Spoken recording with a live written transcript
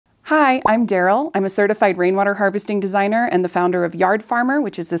Hi, I'm Daryl. I'm a certified rainwater harvesting designer and the founder of Yard Farmer,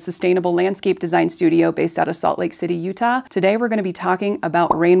 which is a sustainable landscape design studio based out of Salt Lake City, Utah. Today, we're going to be talking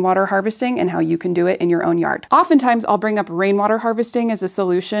about rainwater harvesting and how you can do it in your own yard. Oftentimes, I'll bring up rainwater harvesting as a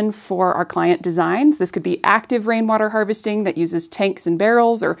solution for our client designs. This could be active rainwater harvesting that uses tanks and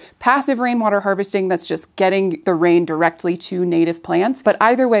barrels, or passive rainwater harvesting that's just getting the rain directly to native plants. But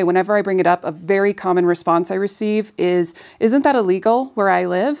either way, whenever I bring it up, a very common response I receive is, "Isn't that illegal where I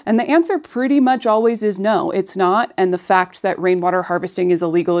live?" And the answer pretty much always is no, it's not. And the fact that rainwater harvesting is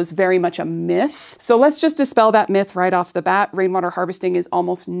illegal is very much a myth. So let's just dispel that myth right off the bat. Rainwater harvesting is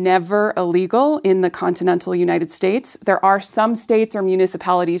almost never illegal in the continental United States. There are some states or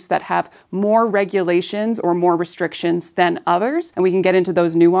municipalities that have more regulations or more restrictions than others, and we can get into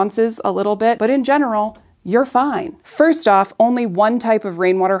those nuances a little bit, but in general, you're fine. First off, only one type of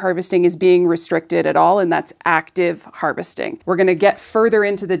rainwater harvesting is being restricted at all, and that's active harvesting. We're going to get further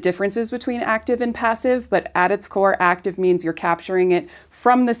into the differences between active and passive, but at its core, active means you're capturing it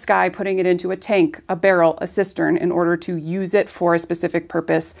from the sky, putting it into a tank, a barrel, a cistern in order to use it for a specific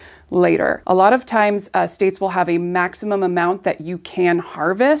purpose later. A lot of times, states will have a maximum amount that you can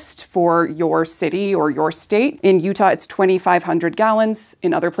harvest for your city or your state. In Utah, it's 2,500 gallons.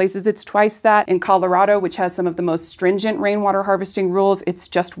 In other places, it's twice that. In Colorado, which has some of the most stringent rainwater harvesting rules, it's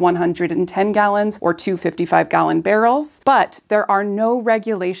just 110 gallons or two 55-gallon barrels. But there are no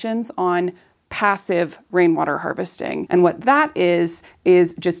regulations on passive rainwater harvesting. And what that is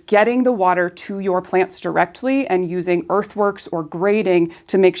just getting the water to your plants directly and using earthworks or grading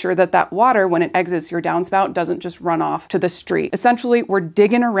to make sure that that water, when it exits your downspout, doesn't just run off to the street. Essentially, we're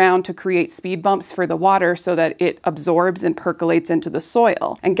digging around to create speed bumps for the water so that it absorbs and percolates into the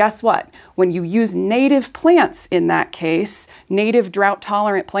soil. And guess what? When you use native plants in that case, native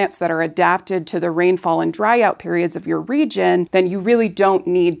drought-tolerant plants that are adapted to the rainfall and dry-out periods of your region, then you really don't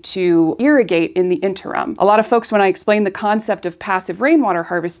need to irrigate in the interim. A lot of folks, when I explain the concept of passive rainwater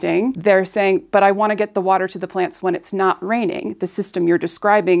harvesting, they're saying, but I want to get the water to the plants when it's not raining. The system you're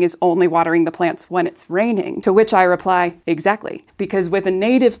describing is only watering the plants when it's raining. To which I reply, exactly. Because with a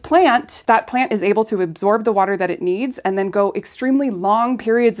native plant, that plant is able to absorb the water that it needs and then go extremely long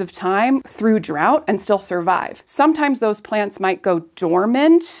periods of time through drought and still survive. Sometimes those plants might go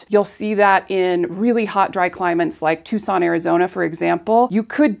dormant. You'll see that in really hot, dry climates like Tucson, Arizona, for example. You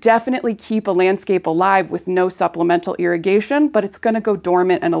could definitely keep a landscape alive with no supplemental irrigation, but it's going to go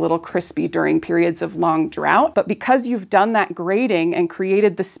dormant and a little crispy during periods of long drought. But because you've done that grading and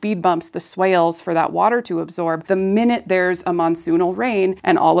created the speed bumps, the swales for that water to absorb, the minute there's a monsoonal rain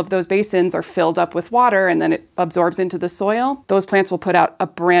and all of those basins are filled up with water and then it absorbs into the soil, those plants will put out a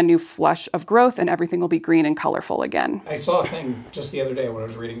brand new flush of growth and everything will be green and colorful again. I saw a thing just the other day when I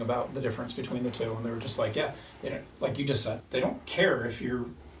was reading about the difference between the two, and they were just like, yeah, like you just said, they don't care if you're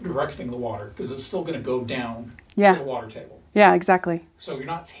directing the water because it's still going to go down to the water table. Yeah, exactly. So you're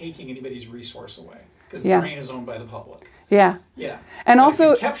not taking anybody's resource away because the rain is owned by the public. Yeah. Yeah. And but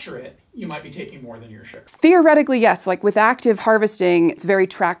also, if you capture it, you might be taking more than your share. Theoretically, yes. Like with active harvesting, it's very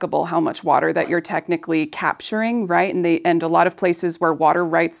trackable how much water that you're technically capturing, right? And a lot of places where water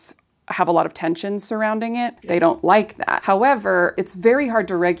rights have a lot of tension surrounding it. They don't like that. However, it's very hard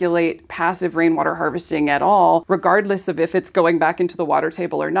to regulate passive rainwater harvesting at all, regardless of if it's going back into the water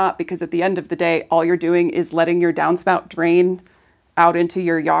table or not, because at the end of the day, all you're doing is letting your downspout drain out into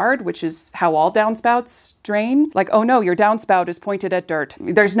your yard, which is how all downspouts drain. Like, oh no, your downspout is pointed at dirt.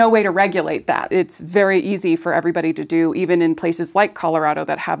 There's no way to regulate that. It's very easy for everybody to do, even in places like Colorado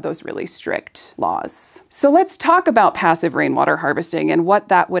that have those really strict laws. So let's talk about passive rainwater harvesting and what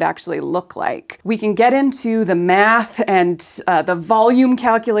that would actually look like. We can get into the math and the volume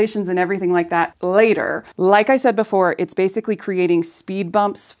calculations and everything like that later. Like I said before, it's basically creating speed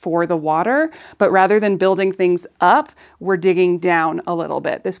bumps for the water, but rather than building things up, we're digging down a little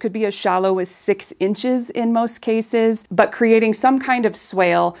bit. This could be as shallow as 6 inches in most cases, but creating some kind of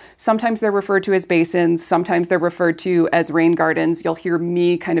swale. Sometimes they're referred to as basins. Sometimes they're referred to as rain gardens. You'll hear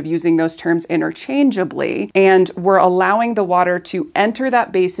me kind of using those terms interchangeably. And we're allowing the water to enter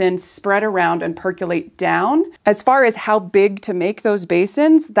that basin, spread around and percolate down. As far as how big to make those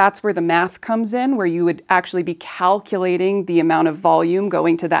basins, that's where the math comes in, where you would actually be calculating the amount of volume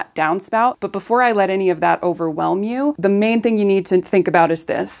going to that downspout. But before I let any of that overwhelm you, the main thing you need to think about is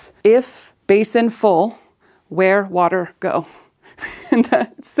this: if basin full, where water go? And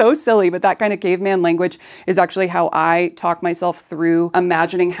that's so silly, but that kind of caveman language is actually how I talk myself through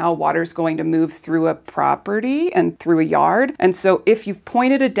imagining how water's going to move through a property and through a yard. And so if you've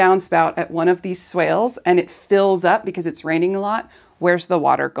pointed a downspout at one of these swales and it fills up because it's raining a lot, where's the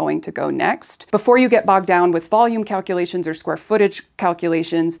water going to go next? Before you get bogged down with volume calculations or square footage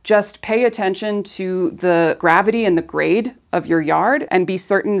calculations, just pay attention to the gravity and the grade of your yard and be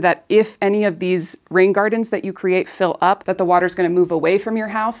certain that if any of these rain gardens that you create fill up, that the water's going to move away from your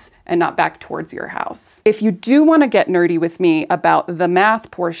house and not back towards your house. If you do want to get nerdy with me about the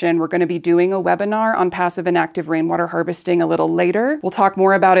math portion, we're going to be doing a webinar on passive and active rainwater harvesting a little later. We'll talk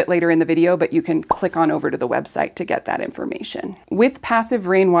more about it later in the video, but you can click on over to the website to get that information. With passive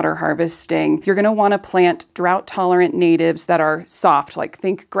rainwater harvesting, you're going to want to plant drought-tolerant natives that are soft, like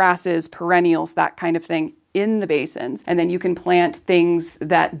think grasses, perennials, that kind of thing, in the basins. And then you can plant things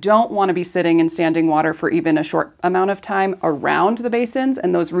that don't want to be sitting in standing water for even a short amount of time around the basins,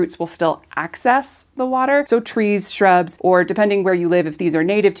 and those roots will still access the water. So trees, shrubs, or depending where you live, if these are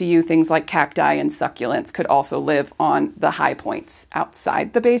native to you, things like cacti and succulents could also live on the high points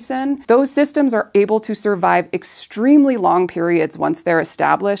outside the basin. Those systems are able to survive extremely long periods once they're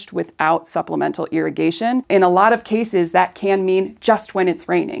established without supplemental irrigation. In a lot of cases, that can mean just when it's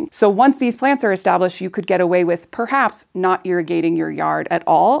raining. So once these plants are established, you could get away with perhaps not irrigating your yard at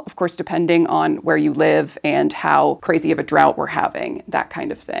all, of course, depending on where you live and how crazy of a drought we're having, that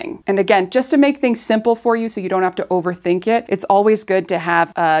kind of thing. And again, just to make things simple for you so you don't have to overthink it, it's always good to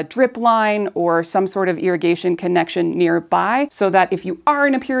have a drip line or some sort of irrigation connection nearby so that if you are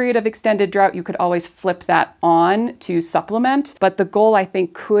in a period of extended drought, you could always flip that on to supplement. But the goal, I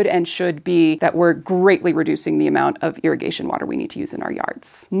think, could and should be that we're greatly reducing the amount of irrigation water we need to use in our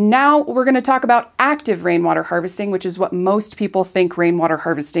yards. Now we're going to talk about active rainwater harvesting, which is what most people think rainwater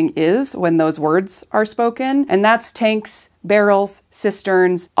harvesting is when those words are spoken. And that's tanks, barrels,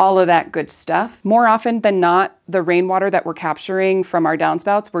 cisterns, all of that good stuff. More often than not, the rainwater that we're capturing from our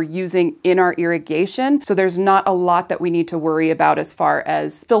downspouts, we're using in our irrigation. So there's not a lot that we need to worry about as far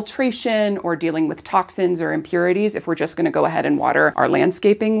as filtration or dealing with toxins or impurities if we're just going to go ahead and water our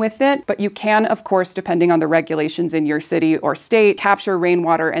landscaping with it. But you can, of course, depending on the regulations in your city or state, capture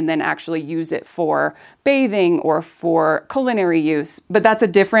rainwater and then actually use it for bathing or for culinary use. But that's a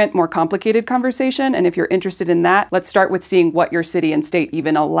different, more complicated conversation. And if you're interested in that, let's start with seeing what your city and state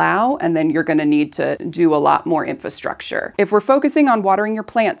even allow, and then you're going to need to do a lot more infrastructure. If we're focusing on watering your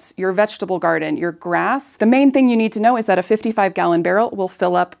plants, your vegetable garden, your grass, the main thing you need to know is that a 55-gallon barrel will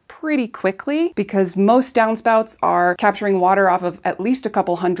fill up pretty quickly because most downspouts are capturing water off of at least a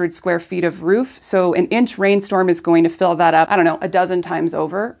couple hundred square feet of roof. So an inch rainstorm is going to fill that up, I don't know, a dozen times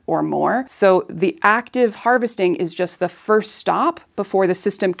over or more. So the active harvesting is just the first stop before the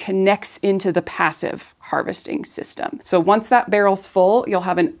system connects into the passive harvesting system. So once that barrel's full, you'll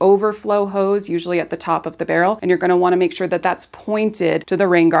have an overflow hose, usually at the top of the barrel, and you're going to want to make sure that that's pointed to the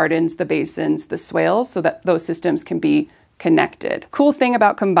rain gardens, the basins, the swales, so that those systems can be connected. Cool thing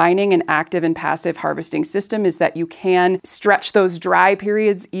about combining an active and passive harvesting system is that you can stretch those dry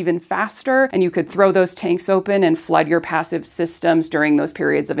periods even faster, and you could throw those tanks open and flood your passive systems during those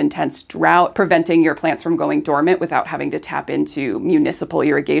periods of intense drought, preventing your plants from going dormant without having to tap into municipal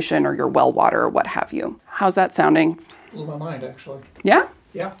irrigation or your well water or what have you. How's that sounding? Blew my mind, actually. Yeah?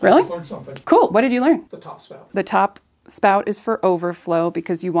 Yeah, I really? just learned something. Cool. What did you learn? The top spout. The top spout is for overflow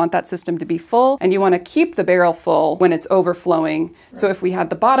because you want that system to be full and you want to keep the barrel full when it's overflowing. Right. So if we had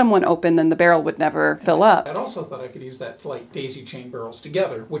the bottom one open, then the barrel would never fill up. I also thought I could use that to like daisy chain barrels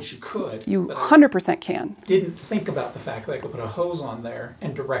together, which you could. You 100% can. Didn't think about the fact that I could put a hose on there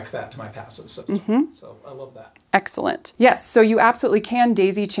and direct that to my passive system. So I love that. Excellent. Yes, so you absolutely can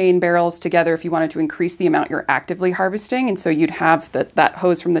daisy chain barrels together if you wanted to increase the amount you're actively harvesting. And so you'd have that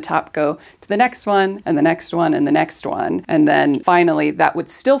hose from the top go to the next one and the next one and the next one. And then finally, that would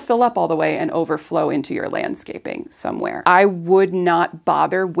still fill up all the way and overflow into your landscaping somewhere. I would not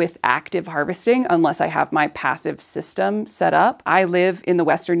bother with active harvesting unless I have my passive system set up. I live in the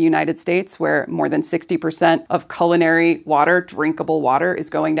Western United States where more than 60% of culinary water, drinkable water, is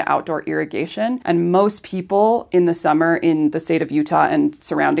going to outdoor irrigation. And most people in the summer in the state of Utah and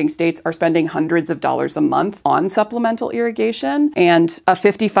surrounding states are spending hundreds of dollars a month on supplemental irrigation. And a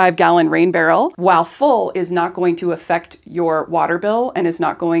 55-gallon rain barrel, while full, is not going to affect your water bill and is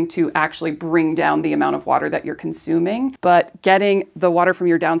not going to actually bring down the amount of water that you're consuming. But getting the water from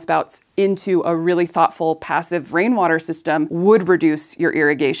your downspouts into a really thoughtful passive rainwater system would reduce your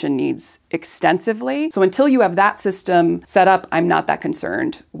irrigation needs extensively. So until you have that system set up, I'm not that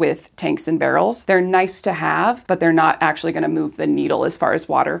concerned with tanks and barrels. They're nice to have, but they're not actually going to move the needle as far as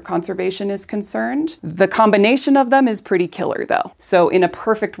water conservation is concerned. The combination of them is pretty killer though. So in a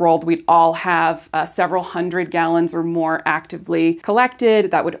perfect world, we'd all have several hundred gallons or more actively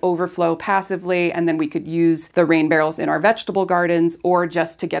collected that would overflow passively, and then we could use the rain barrels in our vegetable gardens or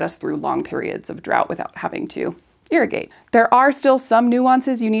just to get us through long periods of drought without having to irrigate. There are still some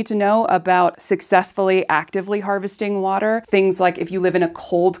nuances you need to know about successfully actively harvesting water. Things like if you live in a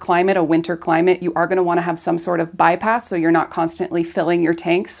cold climate, a winter climate, you are going to want to have some sort of bypass so you're not constantly filling your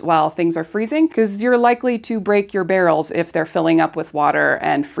tanks while things are freezing, because you're likely to break your barrels if they're filling up with water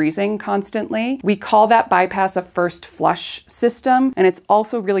and freezing constantly. We call that bypass a first flush system, and it's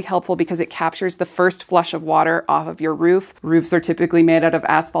also really helpful because it captures the first flush of water off of your roof. Roofs are typically made out of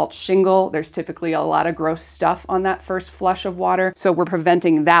asphalt shingle. There's typically a lot of gross stuff on that first flush of water, so we're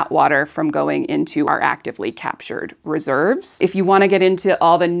preventing that water from going into our actively captured reserves. If you want to get into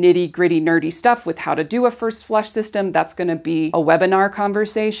all the nitty-gritty nerdy stuff with how to do a first flush system, that's going to be a webinar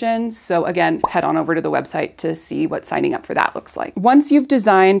conversation. So again, head on over to the website to see what signing up for that looks like. Once you've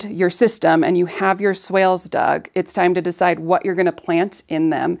designed your system and you have your swales dug, it's time to decide what you're going to plant in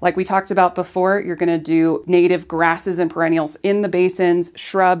them. Like we talked about before, you're going to do native grasses and perennials in the basins,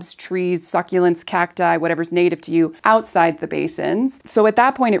 shrubs, trees, succulents, cacti, whatever's native to you outside the basins. So at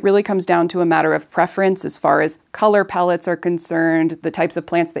that point, it really comes down to a matter of preference as far as color palettes are concerned, the types of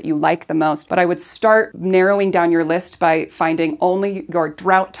plants that you like the most. But I would start narrowing down your list by finding only your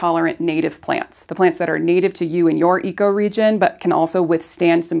drought-tolerant native plants, the plants that are native to you in your ecoregion, but can also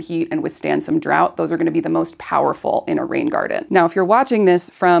withstand some heat and withstand some drought. Those are going to be the most powerful in a rain garden. Now, if you're watching this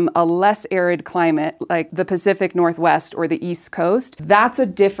from a less arid climate, like the Pacific Northwest or the East Coast, that's a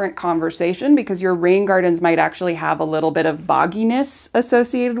different conversation because your rain gardens might actually have a little bit of bogginess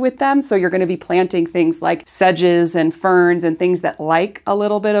associated with them. So you're going to be planting things like sedges and ferns and things that like a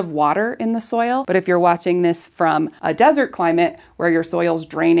little bit of water in the soil. But if you're watching this from a desert climate where your soil's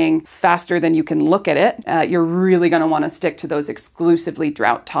draining faster than you can look at it, you're really going to want to stick to those exclusively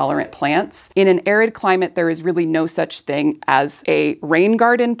drought-tolerant plants. In an arid climate, there is really no such thing as a rain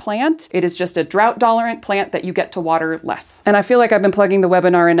garden plant. It is just a drought-tolerant plant that you get to water less. And I feel like I've been plugging the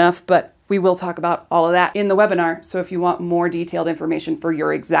webinar enough, but we will talk about all of that in the webinar. So if you want more detailed information for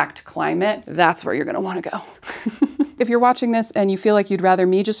your exact climate, that's where you're going to want to go. If you're watching this and you feel like you'd rather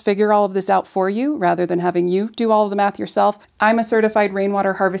me just figure all of this out for you rather than having you do all of the math yourself, I'm a certified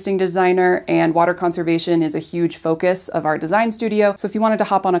rainwater harvesting designer, and water conservation is a huge focus of our design studio. So if you wanted to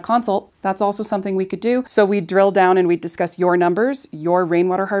hop on a consult, that's also something we could do. So we'd drill down and we'd discuss your numbers, your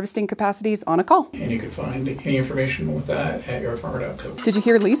rainwater harvesting capacities on a call. And you can find any information with that at yardfarmer.co. Did you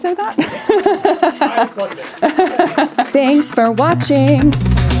hear Lee say that? I plugged it. Thanks for watching.